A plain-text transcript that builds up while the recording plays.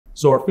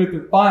So our fifth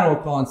and final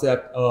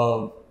concept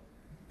of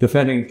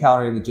defending and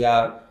countering the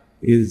jab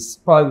is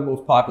probably the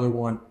most popular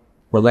one,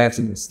 where Lance is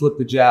going to slip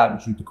the jab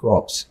and shoot the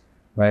cross,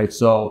 right?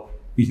 So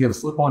he's going to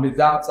slip on his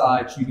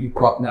outside, shooting the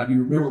cross. Now, if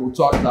you remember, we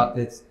talked about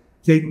this,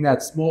 taking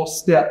that small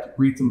step to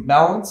create some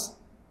balance.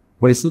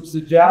 When he slips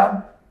the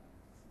jab,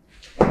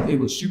 it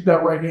will shoot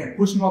that right hand,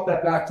 pushing off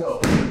that back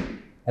toe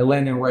and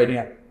landing right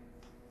hand.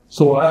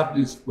 So what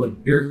happens is, like,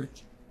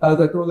 as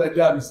I throw that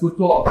jab, he slips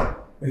off.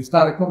 And he's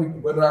kind of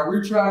coming, whether I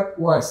retract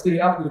or I stay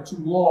out there too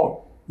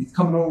long, he's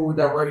coming over with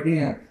that right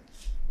hand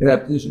in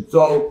that position.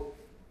 So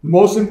the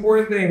most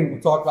important thing,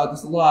 we talk about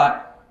this a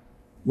lot,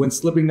 when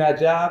slipping that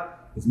jab,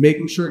 is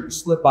making sure you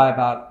slip by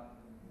about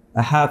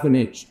a half an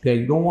inch. Okay,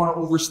 you don't want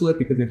to overslip,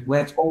 because if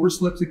Lance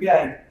overslips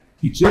again,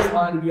 he just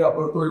lined you up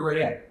with a 30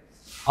 right hand.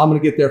 I'm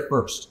going to get there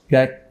first.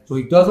 Okay, so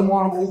he doesn't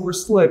want to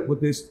overslip with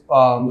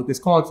this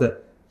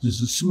concept.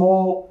 Just a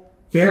small,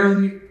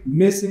 barely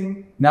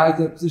missing. Now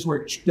he's in a position where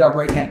he can shoot that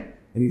right hand,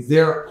 and he's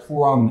there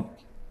before I'm neck.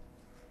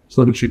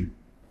 So let me shoot.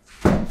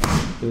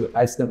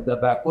 I step that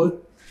back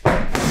foot.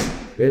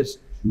 Fist,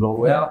 shoot all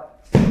the way out.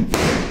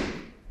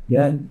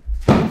 Again.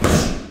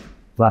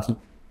 Last one.